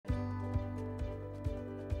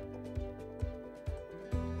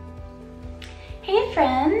Hey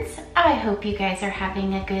friends, I hope you guys are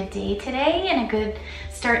having a good day today and a good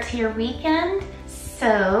start to your weekend.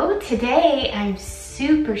 So today I'm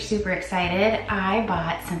super excited. I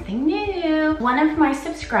bought something new. One of my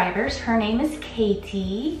subscribers, her name is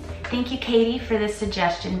Katie. Thank you, Katie, for this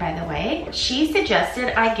suggestion, by the way. She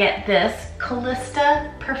suggested I get this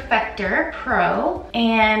Calista Perfector Pro,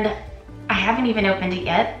 and I haven't even opened it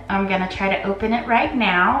yet. I'm gonna try to open it right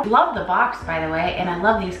now. Love the box, by the way, and I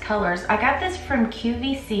love these colors. I got this from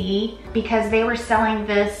QVC because they were selling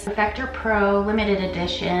this Perfector Pro limited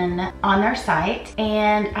edition on their site.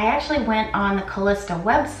 And I actually went on the Calista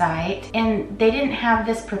website and they didn't have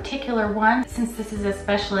this particular one. Since this is a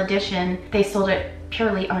special edition, they sold it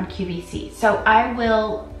purely on QVC. So I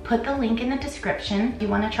will put the link in the description if you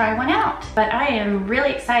want to try one out. But I am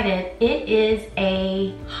really excited. It is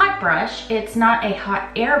a hot brush. It's not a hot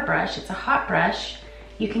air brush, it's a hot brush.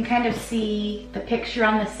 You can kind of see the picture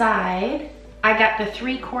on the side. I got the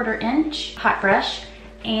 3/4 inch hot brush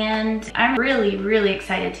and I'm really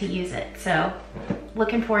excited to use it. So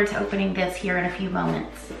looking forward to opening this here in a few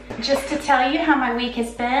moments. Just to tell you how my week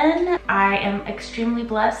has been, I am extremely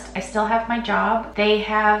blessed. I still have my job. They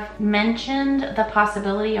have mentioned the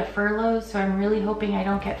possibility of furloughs, so I'm really hoping I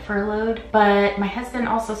don't get furloughed. But my husband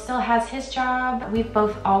also still has his job. We've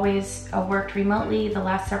both always worked remotely the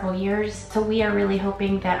last several years, so we are really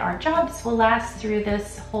hoping that our jobs will last through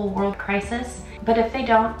this whole world crisis. But if they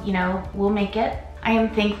don't, you know, we'll make it. I am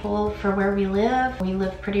thankful for where we live. We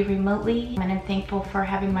live pretty remotely, and I'm thankful for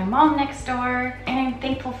having my mom next door. And I'm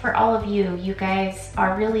thankful for all of you. You guys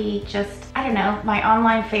are really just, I don't know, my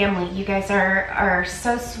online family. You guys are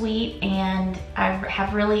so sweet, and I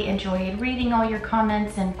have really enjoyed reading all your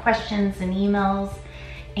comments and questions and emails.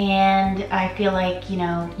 And I feel like, you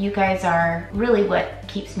know, you guys are really what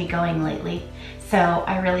keeps me going lately. So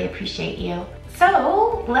I really appreciate you.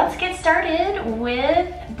 So let's get started with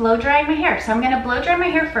blow drying my hair. So I'm gonna blow dry my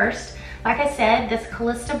hair first. Like I said, this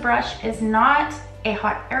Calista brush is not a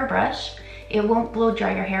hot air brush. It won't blow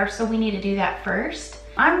dry your hair, so we need to do that first.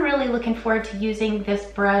 I'm really looking forward to using this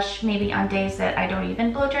brush maybe on days that I don't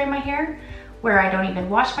even blow dry my hair, where I don't even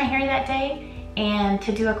wash my hair that day, and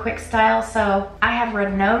to do a quick style. So I have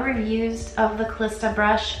read no reviews of the Calista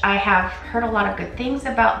brush. I have heard a lot of good things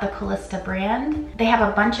about the Calista brand. They have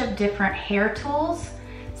a bunch of different hair tools.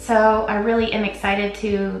 So I really am excited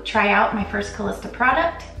to try out my first Calista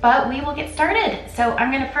product, but we will get started. So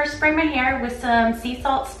I'm gonna first spray my hair with some sea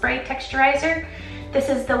salt spray texturizer. This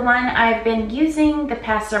is the one I've been using the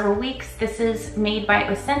past several weeks. This is made by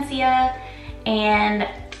Osensia, and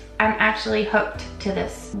I'm actually hooked to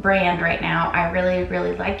this brand right now. I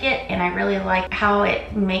really like it, and I really like how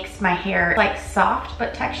it makes my hair like soft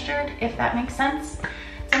but textured, if that makes sense. So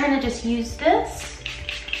I'm gonna just use this.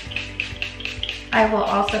 I will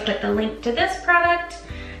also put the link to this product.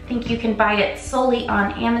 I think you can buy it solely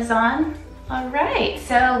on Amazon. All right,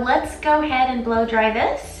 so let's go ahead and blow dry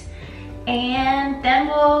this, and then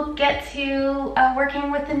we'll get to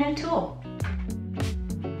working with the new tool.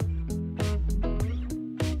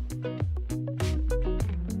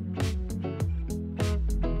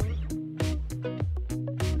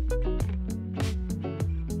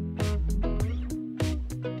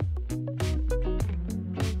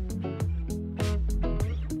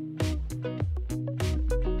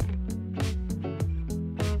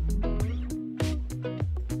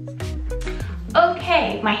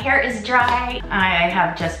 Okay, my hair is dry. I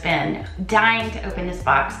have just been dying to open this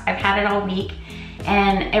box. I've had it all week,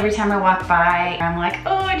 and every time I walk by, I'm like,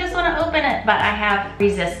 oh, I just want to open it, but I have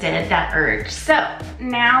resisted that urge. So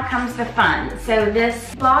now comes the fun. So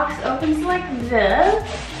this box opens like this,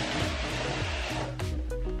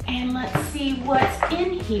 and let's see what's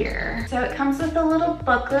in here. So it comes with a little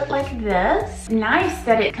booklet like this. Nice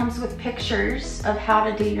that it comes with pictures of how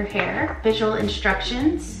to do your hair, visual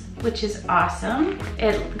instructions, which is awesome.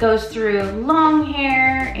 It goes through long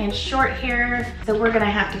hair and short hair, so we're gonna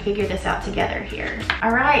have to figure this out together here.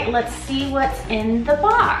 All right, let's see what's in the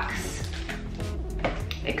box.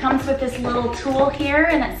 It comes with this little tool here,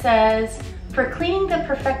 and it says, for cleaning the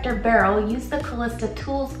Perfector barrel, use the Calista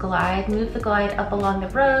Tools Glide. Move the glide up along the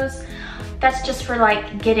rows. That's just for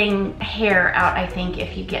like getting hair out, I think,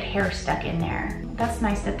 if you get hair stuck in there. That's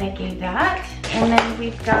nice that they gave that. And then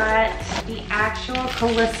we've got the actual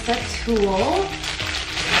Calista tool.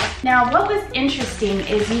 Now, what was interesting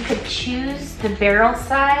is you could choose the barrel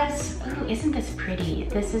size. Ooh, isn't this pretty?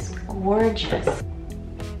 This is gorgeous.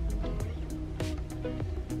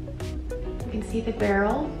 You can see the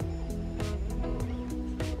barrel.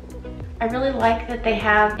 I really like that they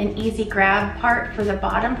have an easy grab part for the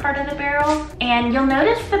bottom part of the barrel. And you'll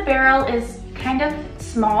notice the barrel is kind of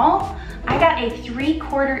small, I got a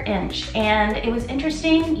 3/4 inch, and it was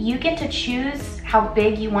interesting. You get to choose how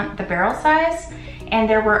big you want the barrel size, and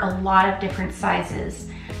there were a lot of different sizes.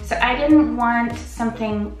 So I didn't want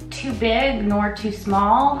something too big nor too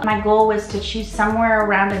small. My goal was to choose somewhere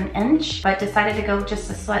around 1 inch, but decided to go just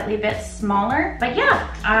a slightly bit smaller. But yeah,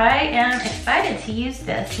 I am excited to use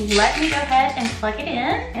this. Let me go ahead and plug it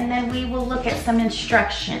in, and then we will look at some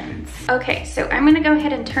instructions. Okay, so I'm gonna go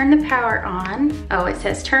ahead and turn the power on. Oh, it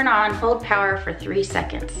says turn on, hold power for 3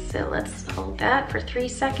 seconds. So let's hold that for 3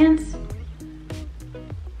 seconds.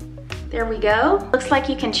 There we go. Looks like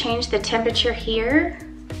you can change the temperature here,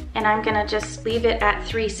 and I'm gonna just leave it at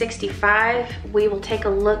 365. We will take a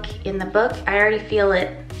look in the book. I already feel it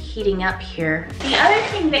heating up here. The other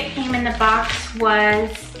thing that came in the box was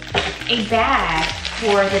a bag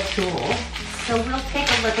for the tool. So we'll take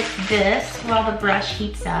a look at this while the brush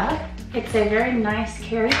heats up. It's a very nice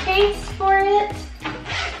carry case for it.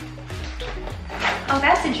 Oh,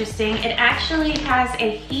 that's interesting. It actually has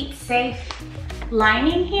a heat-safe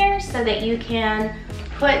lining here so that you can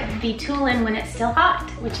put the tool in when it's still hot,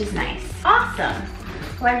 which is nice. Awesome.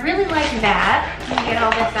 Well, I really like that. Let me get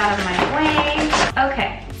all this out of my way.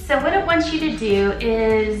 Okay, so what it wants you to do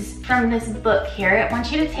is, from this book here, it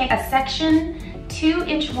wants you to take a section 2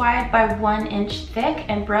 inch wide by 1 inch thick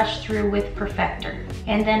and brush through with Perfector.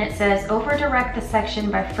 And then it says, over direct the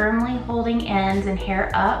section by firmly holding ends and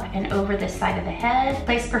hair up and over the side of the head.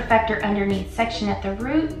 Place Perfector underneath section at the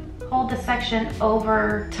root. Hold the section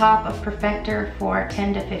over top of Perfector for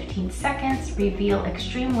 10 to 15 seconds. Reveal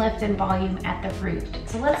extreme lift and volume at the root.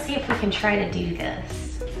 So let's see if we can try to do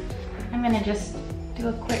this. I'm gonna just do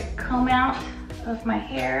a quick comb out of my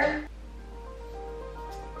hair.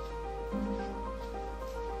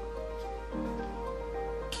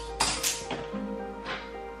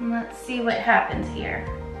 And let's see what happens here.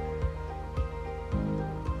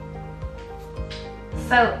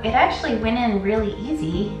 So it actually went in really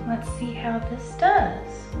easy. Let's see how this does.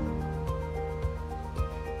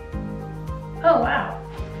 Oh wow,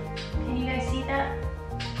 can you guys see that?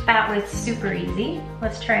 That was super easy.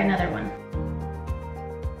 Let's try another one.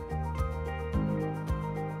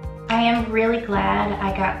 I am really glad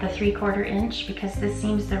I got the 3/4 inch because this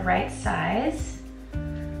seems the right size.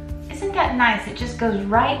 Isn't that nice? It just goes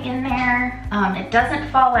right in there. It doesn't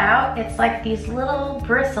fall out. It's like these little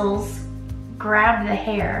bristles grab the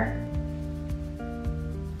hair.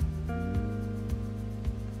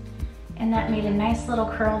 And that made a nice little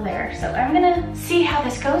curl there. So I'm gonna see how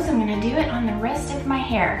this goes. I'm gonna do it on the rest of my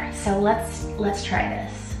hair. So let's try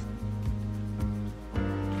this.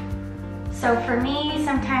 So for me,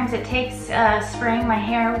 sometimes it takes spraying my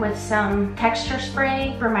hair with some texture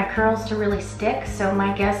spray for my curls to really stick. So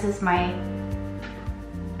my guess is now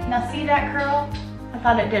see that curl? I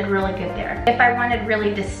thought it did really good there. If I wanted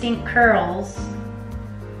really distinct curls,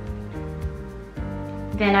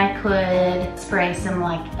 then I could spray some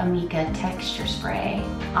like Amika texture spray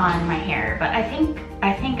on my hair. But I think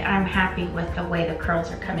I'm happy with the way the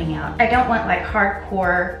curls are coming out. I don't want like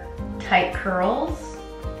hardcore tight curls.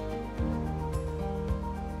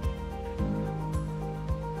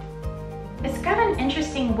 It's got an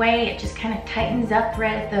interesting way, it just kind of tightens up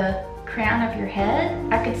right at the crown of your head.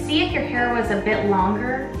 I could see if your hair was a bit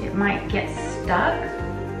longer, it might get stuck.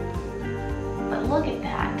 But look at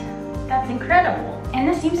that. That's incredible. And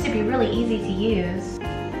this seems to be really easy to use.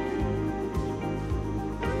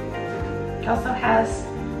 It also has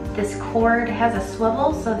this cord, has a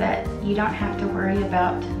swivel so that you don't have to worry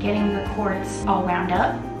about getting the cords all wound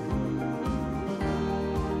up.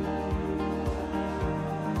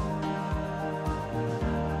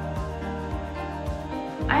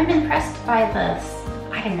 I'm impressed by this,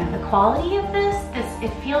 I don't know, the quality of this.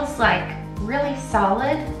 It feels like really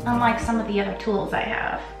solid, unlike some of the other tools I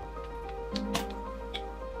have.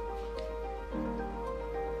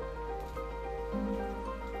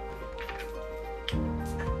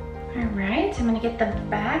 All right, I'm gonna get the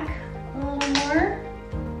back a little more.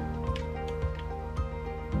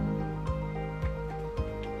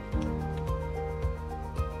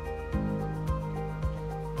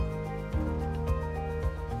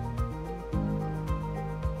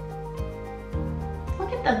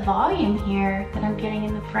 The volume here that I'm getting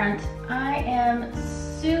in the front, I am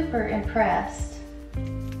super impressed.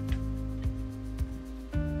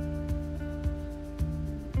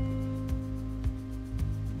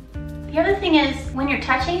 The other thing is, when you're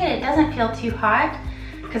touching it, it doesn't feel too hot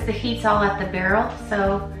because the heat's all at the barrel,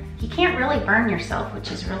 so you can't really burn yourself,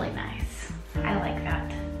 which is really nice. I like that.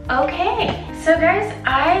 Okay, so guys,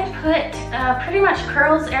 I put pretty much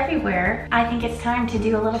curls everywhere. I think it's time to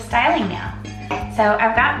do a little styling now. so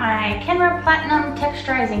I've got my Kenra Platinum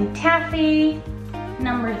Texturizing Taffy,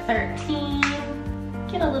 number 13.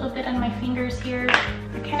 Get a little bit on my fingers here.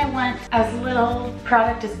 I kind of want as little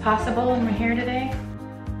product as possible in my hair today.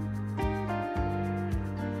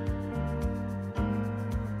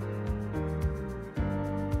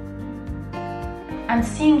 I'm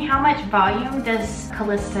seeing how much volume this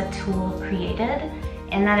Calista tool created,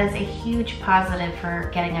 and that is a huge positive for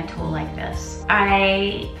getting a tool like this.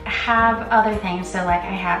 I have other things, so like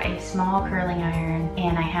I have a small curling iron,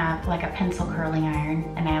 and I have like a pencil curling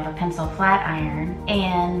iron, and I have a pencil flat iron,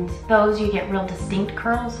 and those you get real distinct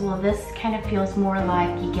curls. Well, this kind of feels more like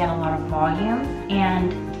you get a lot of volume,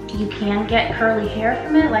 and you can get curly hair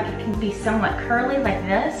from it. Like it can be somewhat curly like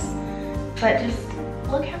this, but just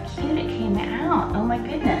look how cute it came out. Oh my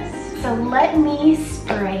goodness. So let me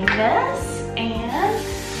spray this, and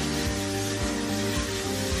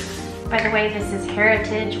by the way, this is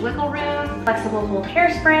Hairitage Wiggle Room Flexible Hold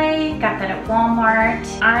Hairspray. Got that at Walmart.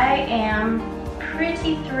 I am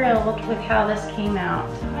pretty thrilled with how this came out.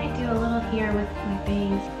 I might do a little here with my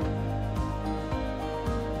bangs.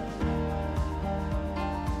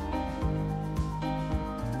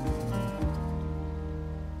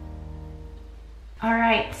 All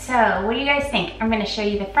right, so what do you guys think? I'm gonna show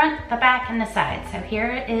you the front, the back, and the side. So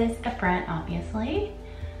here is the front, obviously.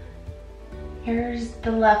 Here's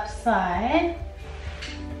the left side.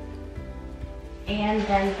 And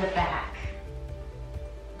then the back.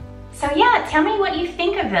 So yeah, tell me what you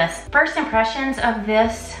think of this. First impressions of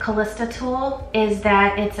this Calista tool is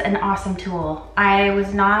that it's an awesome tool. I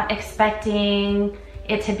was not expecting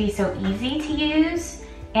it to be so easy to use,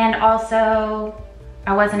 and also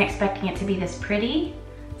I wasn't expecting it to be this pretty,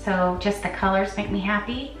 so just the colors make me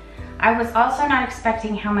happy. I was also not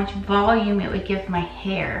expecting how much volume it would give my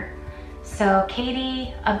hair. So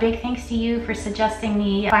Katie, a big thanks to you for suggesting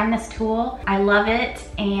me find this tool. I love it,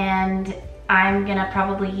 and I'm gonna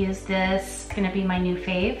probably use this. It's gonna be my new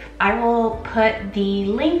fave. I will put the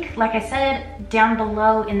link, like I said, down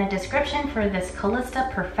below in the description for this Calista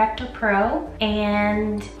Perfector Pro.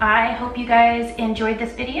 And I hope you guys enjoyed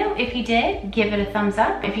this video. If you did, give it a thumbs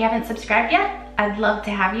up. If you haven't subscribed yet, I'd love to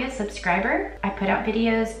have you a subscriber. I put out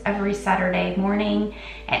videos every Saturday morning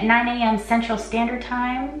at 9 a.m. Central Standard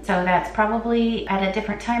Time. So that's probably at a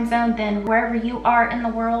different time zone than wherever you are in the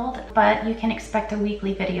world, but you can expect a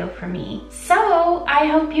weekly video from me. So I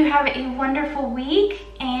hope you have a wonderful week,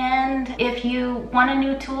 and if you want a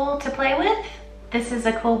new tool to play with, this is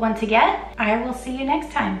a cool one to get. I will see you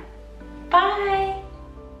next time. Bye.